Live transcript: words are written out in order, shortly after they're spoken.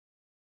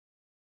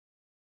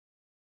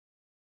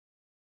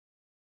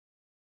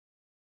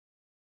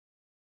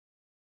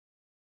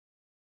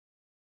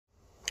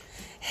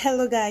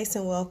Hello guys,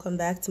 and welcome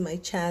back to my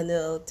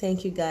channel.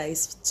 Thank you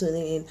guys for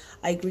tuning in.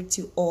 I greet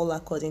you all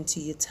according to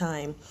your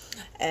time,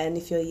 and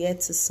if you're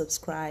yet to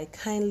subscribe,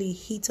 kindly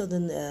hit on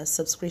the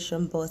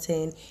subscription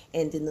button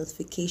and the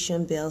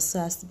notification bell so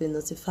as to be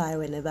notified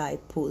whenever I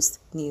post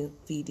new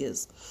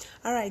videos.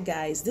 Alright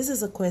guys, this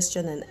is a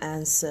question and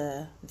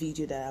answer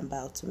video that I'm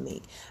about to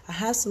make. I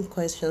have some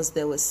questions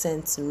that were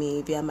sent to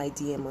me via my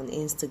DM on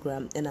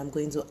Instagram, and I'm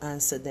going to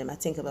answer them. I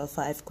think about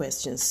 5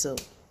 questions. So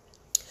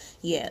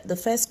yeah, the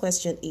first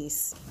question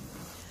is,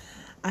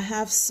 I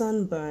have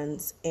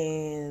sunburns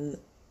and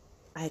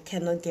I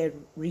cannot get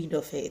rid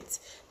of it.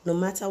 No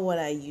matter what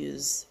I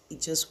use,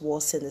 it just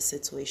worsens the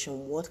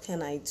situation. What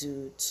can I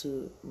do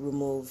to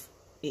remove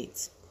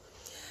it?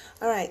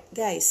 All right,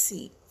 guys,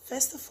 see,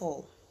 first of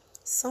all,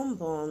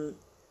 sunburn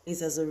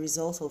is as a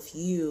result of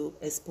you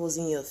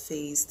exposing your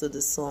face to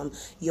the sun.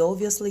 You're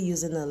obviously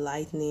using a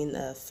lightening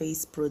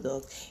face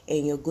product,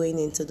 and you're going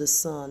into the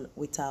sun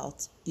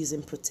without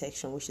using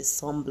protection, which is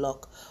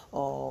sunblock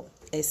or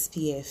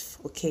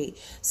SPF. Okay,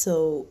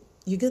 so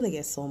you're gonna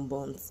get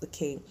sunburns.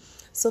 Okay,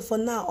 so for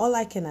now, all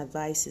I can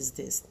advise is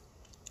this: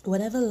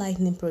 whatever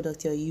lightening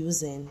product you're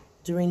using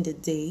during the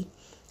day,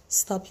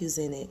 stop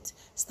using it.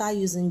 Start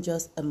using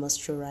just a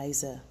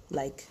moisturizer,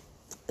 like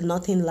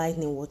nothing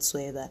lightening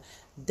whatsoever.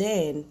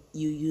 Then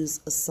you use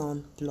a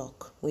sun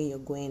block when you're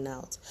going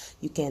out.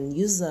 You can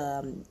use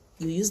you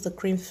use the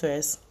cream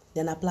first,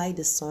 then apply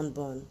the sun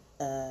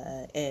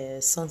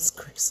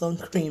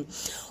cream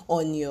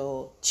on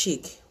your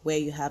cheek where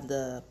you have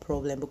the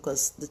problem,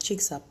 because the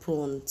cheeks are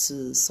prone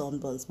to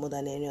sunburns more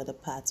than any other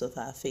parts of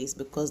our face,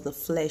 because the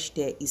flesh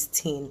there is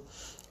thin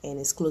and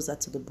it's closer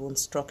to the bone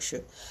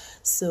structure.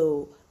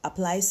 So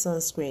apply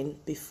sunscreen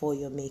before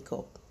your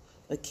makeup.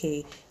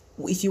 Okay,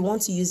 if you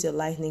want to use your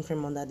lightening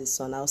cream under the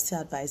sun, I'll still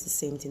advise the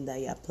same thing,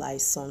 that you apply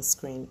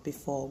sunscreen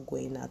before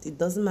going out. It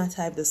doesn't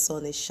matter if the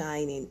sun is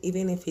shining,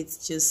 even if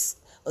it's just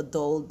a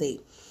dull day,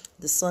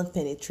 the sun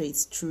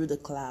penetrates through the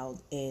cloud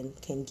and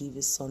can give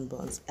you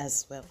sunburns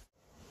as well.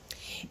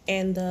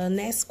 And the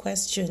next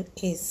question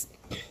is,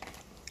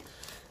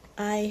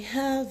 I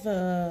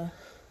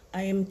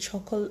am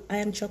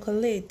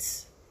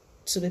chocolate,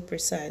 to be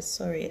precise.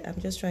 Sorry,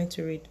 I'm just trying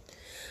to read.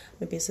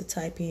 Maybe it's a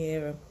typing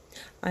error.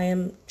 I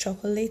am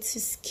chocolatey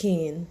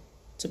skin,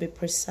 to be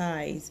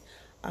precise.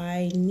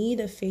 I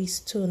need a face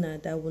toner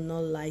that will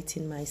not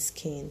lighten my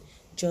skin,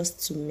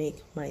 just to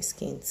make my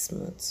skin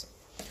smooth.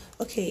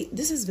 Okay,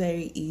 this is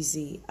very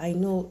easy. I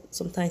know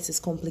sometimes it's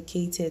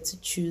complicated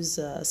to choose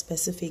a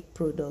specific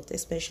product,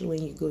 especially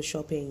when you go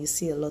shopping. You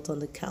see a lot on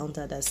the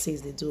counter that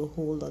says they do a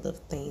whole lot of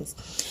things.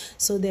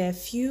 So there are a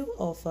few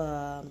of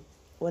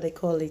what I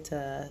call it,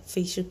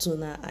 facial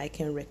toner I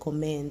can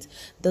recommend.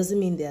 Doesn't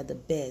mean they are the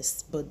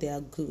best, but they are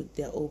good,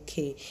 they're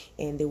okay,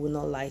 and they will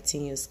not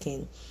lighten your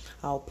skin.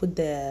 I'll put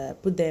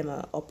them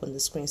up on the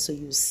screen so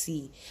you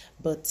see.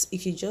 But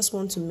if you just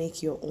want to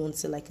make your own,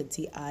 say like a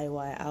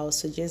DIY, I'll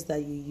suggest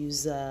that you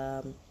use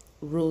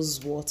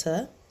rose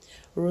water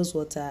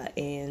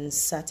and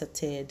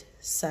sated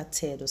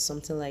or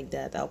something like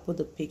that. I'll put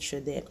the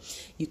picture there.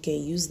 You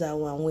can use that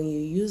one. When you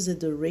use it,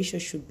 the ratio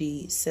should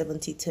be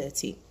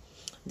 70-30.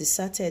 The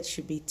sated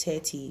should be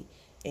 30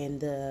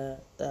 and the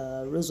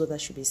rose water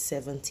should be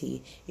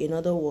 70. In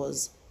other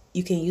words,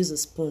 you can use a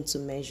spoon to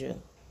measure.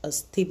 A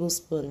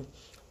tablespoon.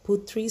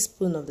 Put 3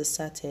 spoons of the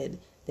sated,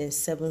 then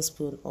 7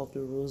 spoons of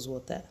the rose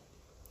water.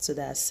 So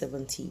that's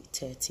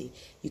 70-30.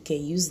 You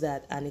can use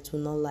that and it will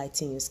not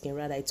lighten your skin.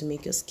 Rather, it will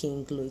make your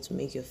skin glow, it will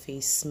make your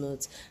face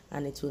smooth,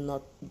 and it will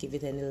not give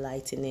it any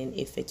lightening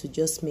effect. It will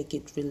just make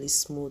it really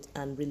smooth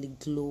and really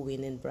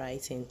glowing and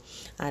brightening.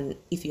 And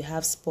if you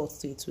have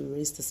spots, it will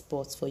erase the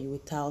spots for you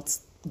without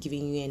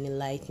giving you any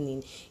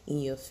lightening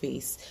in your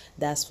face.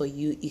 That's for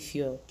you if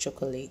you're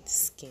chocolate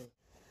skin.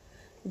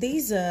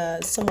 These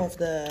are some of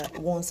the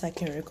ones I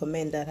can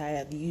recommend that I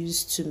have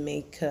used to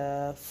make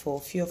for a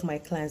few of my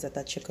clients that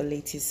are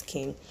chocolatey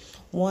skin.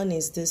 One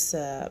is this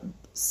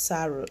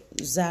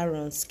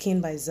Zaron, Skin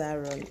by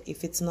Zaron.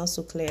 If it's not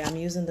so clear, I'm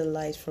using the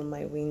light from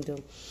my window.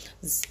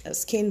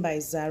 Skin by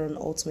Zaron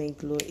Ultimate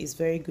Glow is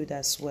very good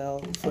as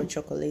well for a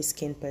chocolate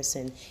skin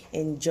person.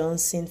 And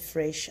Johnson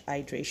Fresh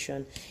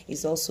Hydration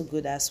is also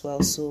good as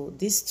well. So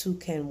these two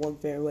can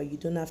work very well. You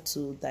don't have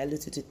to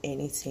dilute it with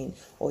anything,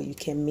 or you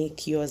can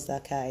make yours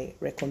like I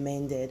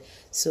recommended.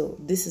 So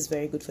this is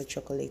very good for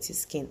chocolatey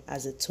skin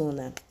as a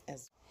toner.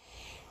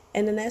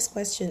 And the next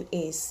question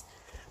is,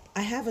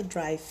 I have a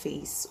dry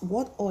face.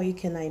 What oil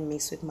can I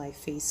mix with my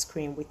face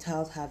cream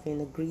without having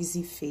a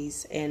greasy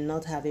face and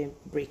not having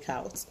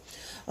breakouts?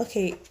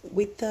 Okay,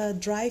 with the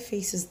dry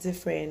face is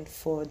different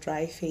for a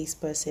dry face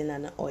person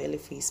and an oily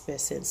face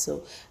person.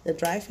 So the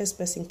dry face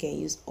person can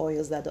use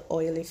oils that the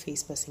oily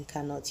face person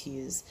cannot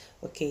use.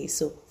 Okay,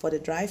 so for the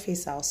dry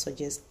face, I'll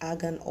suggest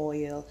argan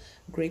oil,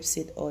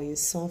 grapeseed oil,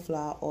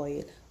 sunflower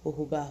oil,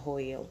 jojoba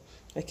oil.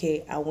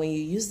 Okay, and when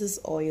you use this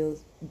oil,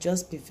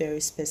 just be very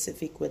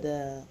specific with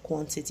the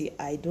quantity.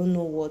 I don't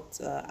know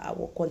what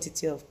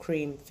quantity of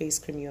face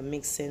cream you're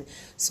mixing,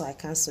 so I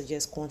can't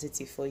suggest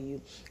quantity for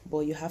you,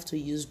 but you have to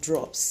use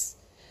drops.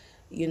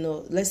 you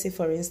know, let's say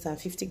for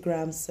instance 50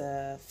 grams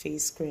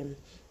face cream,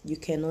 you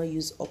cannot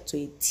use up to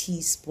a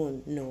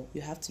teaspoon. No,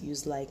 you have to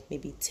use like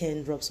maybe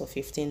 10 drops or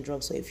 15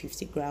 drops or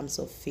 50 grams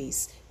of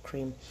face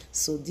cream.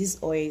 So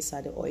these oils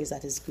are the oils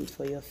that is good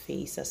for your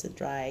face as a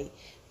dry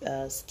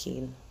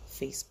skin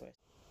face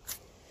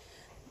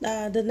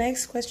person. The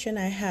next question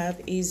I have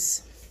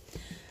is,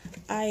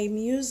 I'm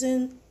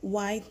using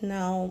White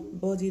Now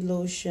body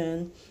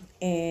lotion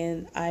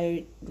and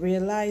I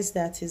realized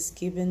that it's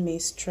giving me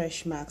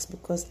stretch marks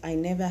because I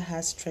never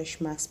had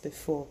stretch marks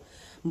before,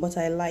 but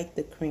I like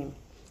the cream.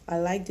 I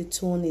like the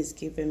tone it's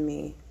giving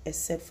me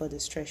except for the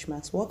stretch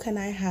marks. What can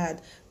I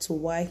add to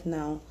White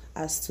Now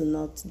as to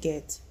not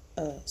get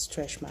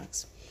stretch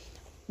marks?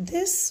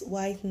 This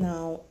White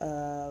Now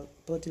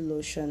body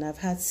lotion, I've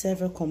had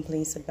several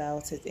complaints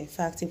about it. In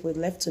fact, if it were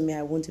left to me,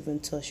 I won't even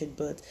touch it.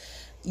 But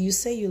you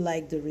say you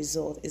like the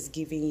result it's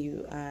giving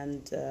you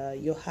and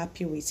you're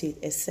happy with it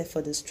except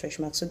for the stretch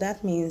mark. So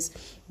that means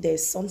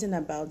there's something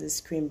about this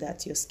cream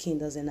that your skin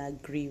doesn't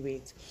agree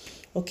with.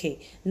 Okay,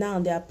 now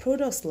there are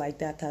products like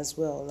that as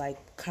well,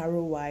 like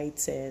Caro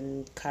White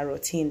and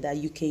Carotene that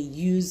you can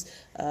use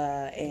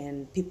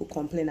and people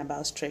complain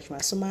about stretch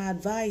marks. So my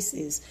advice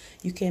is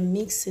you can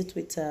mix it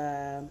with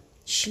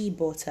shea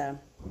butter.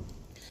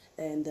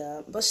 And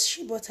but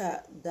shea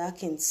butter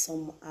darkens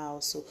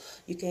somehow, so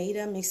you can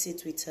either mix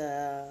it with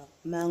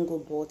mango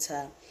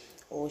butter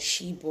or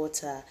shea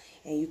butter,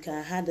 and you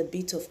can add a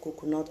bit of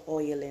coconut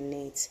oil in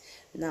it.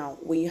 Now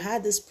when you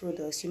add these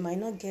products, you might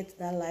not get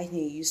that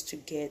lightening you used to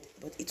get,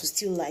 but it will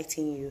still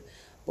lighten you.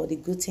 But the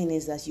good thing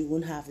is that you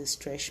won't have the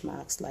stretch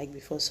marks like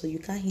before, so you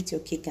can't hit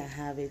your cake and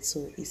have it.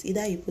 So it's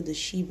either you put the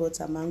shea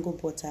butter, mango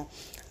butter,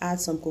 add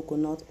some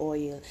coconut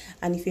oil,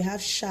 and if you have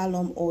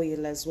shalom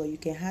oil as well, you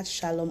can add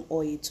shalom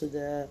oil to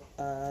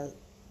the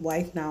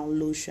White Now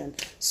lotion,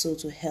 so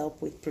to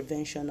help with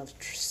prevention of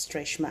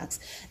stretch marks.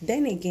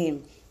 Then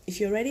again, if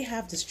you already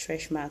have the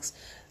stretch marks,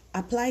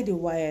 apply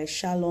the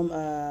shalom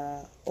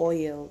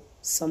oil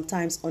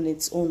sometimes on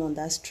its own on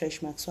that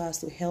stretch mark, so as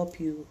to help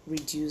you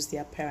reduce the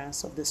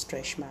appearance of the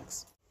stretch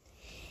marks.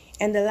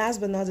 And the last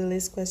but not the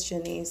least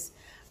question is,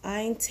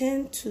 I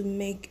intend to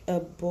make a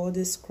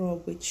body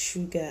scrub with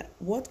sugar.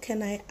 What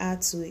can I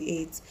add to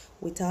it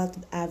without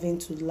having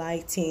to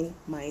lighten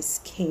my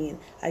skin?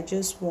 I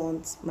just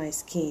want my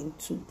skin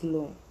to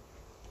glow.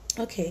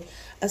 Okay,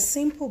 a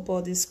simple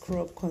body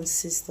scrub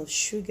consists of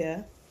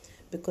sugar,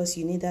 because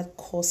you need that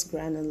coarse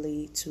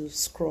granule to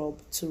scrub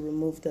to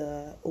remove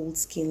the old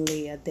skin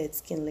layer, dead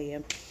skin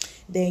layer.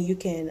 Then you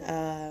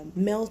can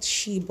melt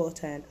shea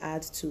butter and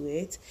add to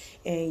it,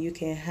 and you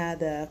can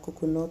add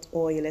coconut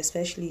oil,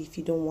 especially if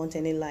you don't want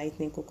any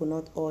lightening.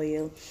 Coconut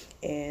oil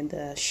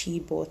and shea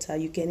butter.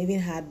 You can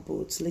even add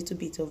both, little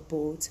bit of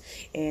both,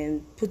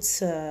 and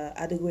put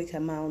adequate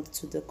amount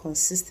to the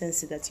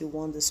consistency that you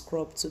want the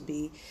scrub to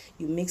be.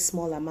 You mix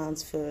small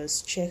amounts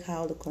first, check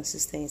how the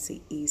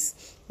consistency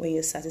is. When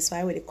you're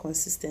satisfied with the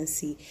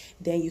consistency,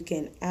 then you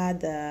can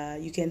add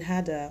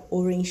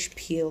orange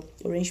peel.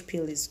 Orange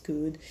peel is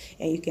good,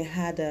 and you can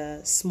add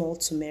a small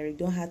turmeric.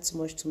 Don't add too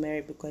much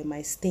turmeric because it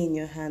might stain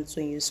your hands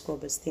when you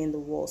scrub, it stain the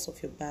walls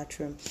of your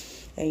bathroom.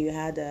 And you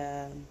add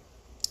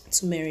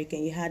turmeric,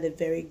 and you had a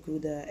very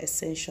good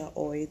essential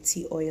oil,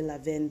 tea oil,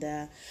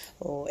 lavender,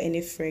 or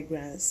any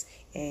fragrance,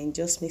 and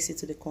just mix it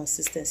to the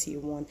consistency you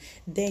want.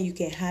 Then you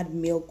can add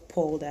milk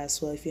powder as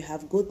well. If you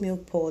have goat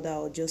milk powder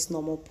or just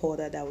normal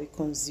powder that we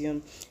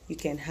consume, you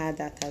can add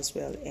that as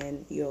well,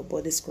 and your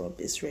body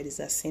scrub is ready. It's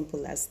as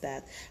simple as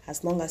that.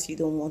 As long as you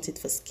don't want it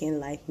for skin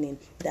lightening,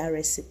 that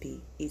recipe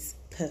is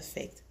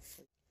perfect.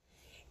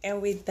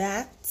 And with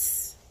that,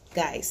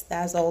 guys,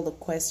 that's all the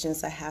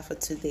questions I have for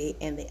today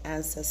and the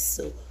answers.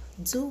 So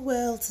do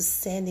well to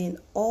send in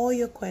all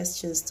your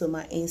questions to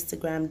my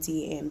Instagram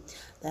DM.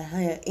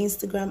 The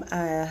Instagram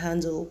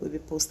handle will be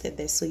posted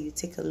there, so you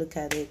take a look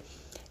at it.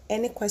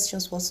 Any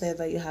questions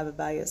whatsoever you have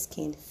about your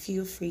skin,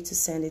 feel free to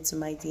send it to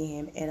my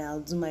DM, and I'll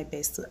do my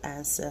best to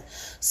answer.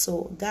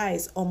 So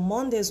guys, on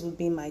Mondays will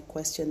be my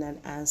question and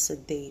answer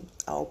day.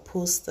 I'll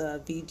post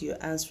a video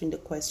answering the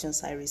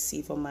questions I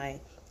receive in my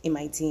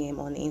DM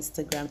on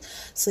Instagram.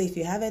 So if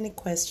you have any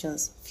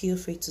questions, feel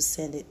free to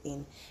send it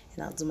in,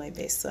 and I'll do my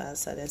best to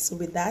answer them. So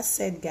with that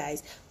said,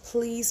 guys,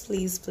 please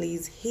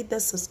hit the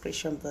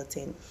subscription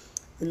button,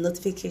 the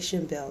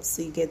notification bell,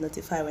 so you get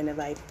notified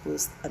whenever I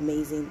post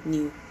amazing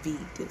new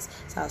videos.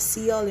 So I'll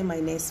see you all in my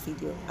next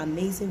video.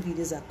 Amazing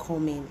videos are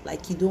coming,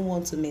 like you don't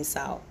want to miss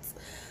out.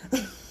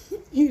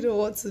 You don't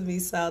want to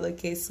miss out.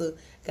 Okay, so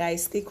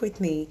guys, stick with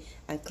me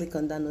and click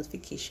on that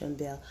notification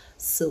bell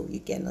so you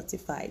get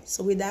notified.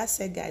 So with that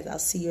said, guys, I'll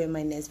see you in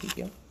my next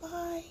video.